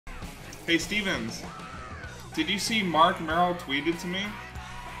Hey Stevens, did you see Mark Merrill tweeted to me?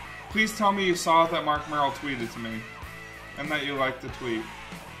 Please tell me you saw that Mark Merrill tweeted to me. And that you liked the tweet.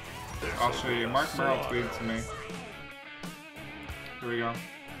 I'll show you. Mark Merrill tweeted to me. Here we go.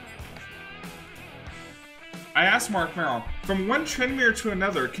 I asked Mark Merrill, from one Tryndamere to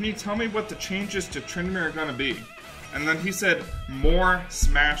another, can you tell me what the changes to Tryndamere are gonna be? And then he said, more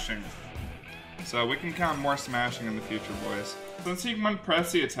smashing. So we can count more smashing in the future, boys. Since he can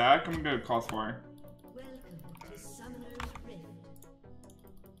press the attack, I'm gonna go call for.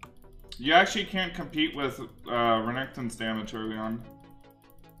 You actually can't compete with Renekton's damage early on.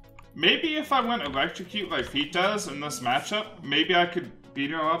 Maybe if I went Electrocute like Feet does in this matchup, maybe I could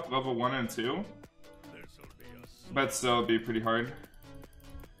beat him up level 1 and 2. But still, it'd be pretty hard.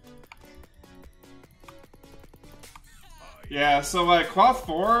 Yeah, so like Cloth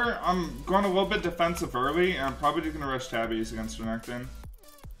 4, I'm going a little bit defensive early, and I'm probably just going to rush Tabbies against Renekton.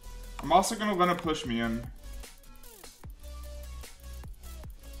 I'm also going to let him push me in.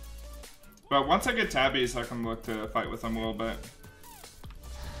 But once I get Tabbies, I can look to fight with him a little bit.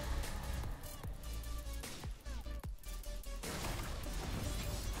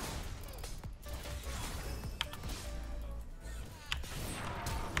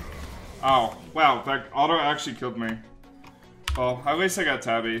 Oh, wow, that auto actually killed me. Well, at least I got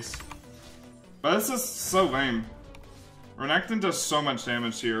Tabbies. But this is so lame. Renekton does so much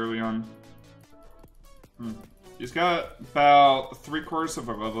damage to you early on. He's got about 3/4 of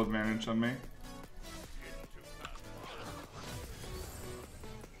a level advantage on me.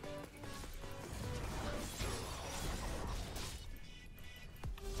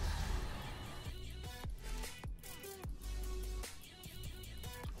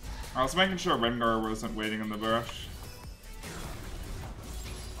 I was making sure Rengar wasn't waiting in the brush.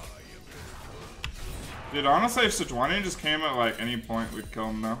 Dude, honestly, if Sejuani just came at like any point, we'd kill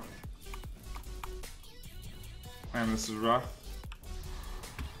him now. Man, this is rough.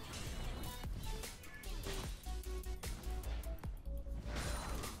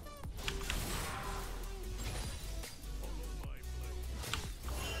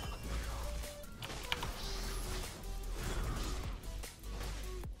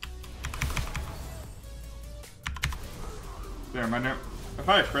 Damn, I know. If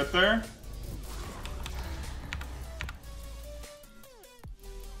I crit there.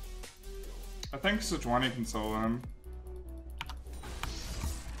 I think Sejuani can solo him.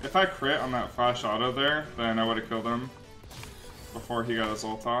 If I crit on that flash auto there, then I would have killed him before he got his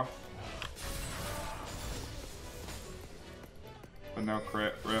ult off. But no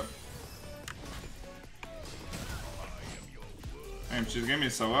crit, rip. Damn, she's giving me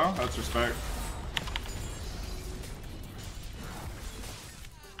solo? That's respect.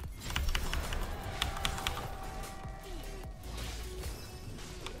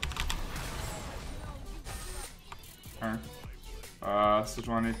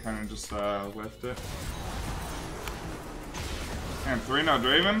 Sejuani kind of just whiffed it. And 3-0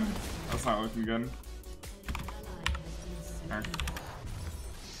 Draven? That's not looking good. Okay.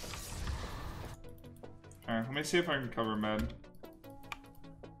 Alright, let me see if I can cover mid.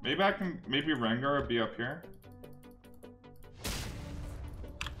 Maybe I can, maybe Rengar would be up here.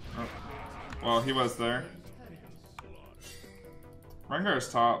 Oh. Well, he was there. Rengar is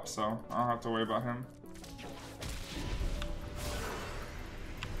top, so I don't have to worry about him.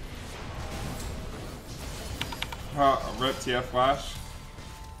 Rip TF flash.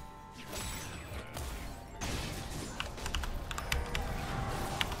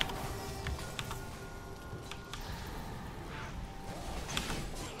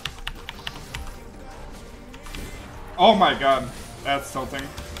 Oh my god, that's tilting.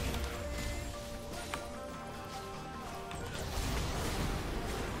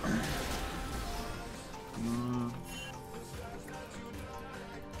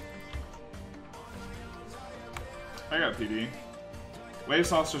 I got PD.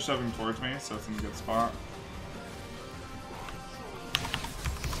 Wave's also shoving towards me, so it's in a good spot.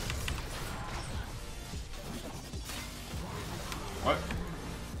 What?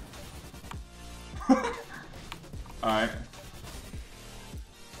 Alright.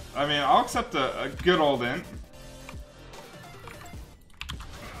 I mean, I'll accept a good old int.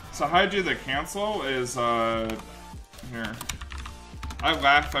 So how I do the cancel is, here. I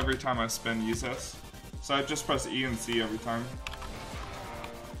laugh every time I spin Usis. So I just press E and C every time.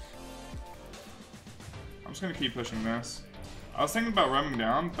 I'm just gonna keep pushing this. I was thinking about roaming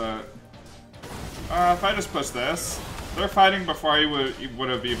down, but if I just push this, they're fighting before he would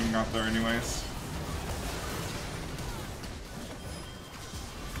have even got there anyways.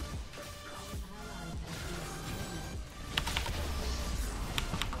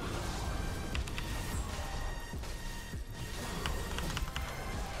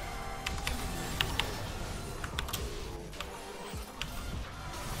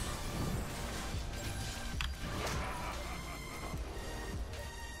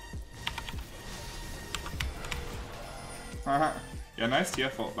 Yeah, nice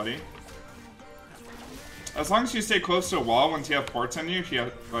TF ult, buddy. As long as you stay close to a wall when TF ports on you,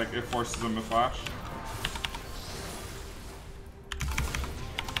 like, it forces him to flash.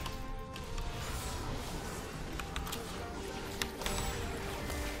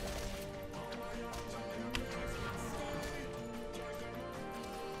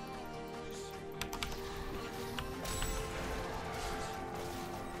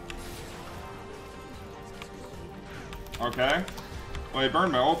 Okay. Well, he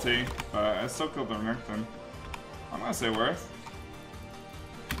burned my ulti, but I still killed the Renekton. I'm gonna say worth.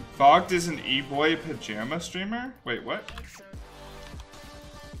 Fogged is an e-boy pajama streamer? Wait, what?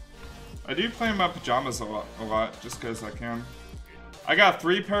 I do play in my pajamas a lot, just because I can. I got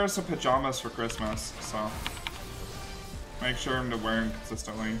 3 pairs of pajamas for Christmas, so make sure I'm to wear them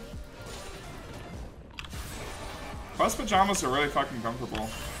consistently. Plus, pajamas are really fucking comfortable.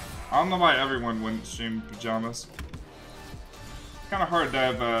 I don't know why everyone wouldn't stream pajamas. Kind of hard to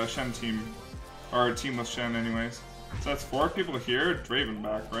have a Shen team, or a team with Shen anyways. So that's 4 people here, Draven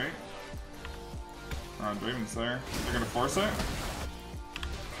back, right? Draven's there. They're gonna force it?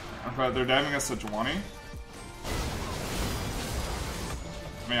 Okay, they're diving us to Sejuani.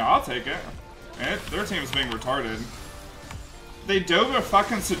 I mean, I'll take it. Their team's being retarded. They dove a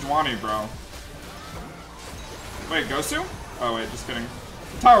fucking Sejuani, bro. Wait, Gosu? Oh wait, just kidding.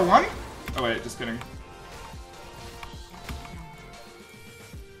 Tower 1? Oh wait, just kidding.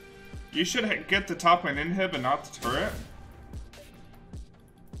 You should get the top lane inhib and not the turret.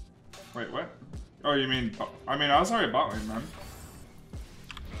 Wait, what? Oh, you mean... I mean, I was already bot lane, man.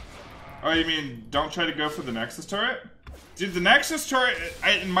 Oh, you mean don't try to go for the Nexus turret? Dude, the Nexus turret,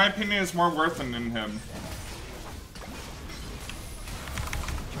 in my opinion, is more worth than inhib.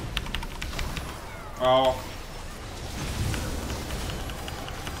 Oh.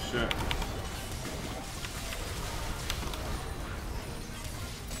 Shit.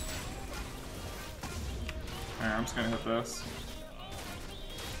 Alright, I'm just gonna hit this.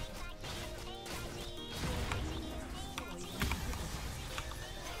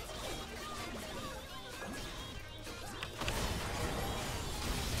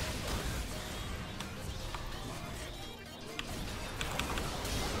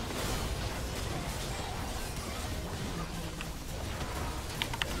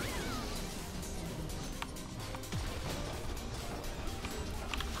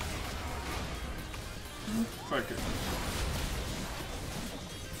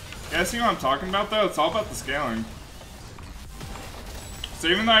 Yeah, see what I'm talking about though? It's all about the scaling. So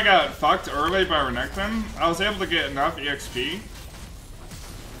even though I got fucked early by Renekton, I was able to get enough EXP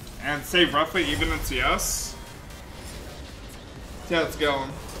and save roughly even in CS. Yeah, it's going.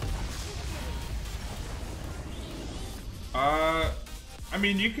 I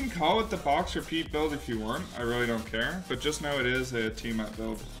mean, you can call it the box repeat build if you want. I really don't care, but just know it is a team mat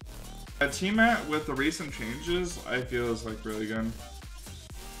build. A team mat with the recent changes, I feel is like really good.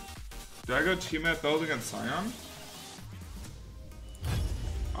 Do I go team mat build against Sion?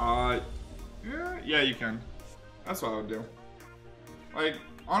 Yeah, you can. That's what I would do. Like,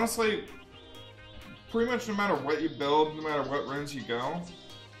 honestly, pretty much no matter what you build, no matter what runes you go,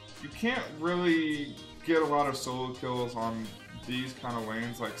 you can't really get a lot of solo kills on these kind of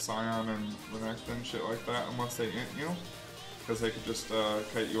lanes like Sion and Renekton and shit like that unless they int you, because they could just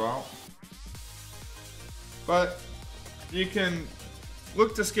kite you out. But you can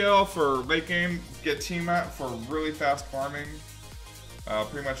look to scale for late game, get team mat for really fast farming,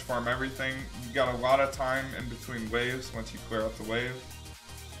 pretty much farm everything. You got a lot of time in between waves once you clear out the wave.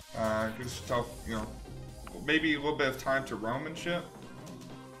 Gives yourself, you know, maybe a little bit of time to roam and shit.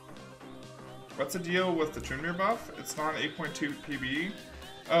 What's the deal with the Tryndamere buff? It's not 8.2 PBE.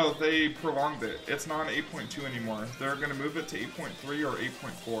 Oh, they prolonged it. It's not 8.2 anymore. They're gonna move it to 8.3 or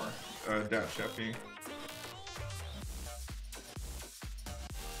 8.4 dash FE.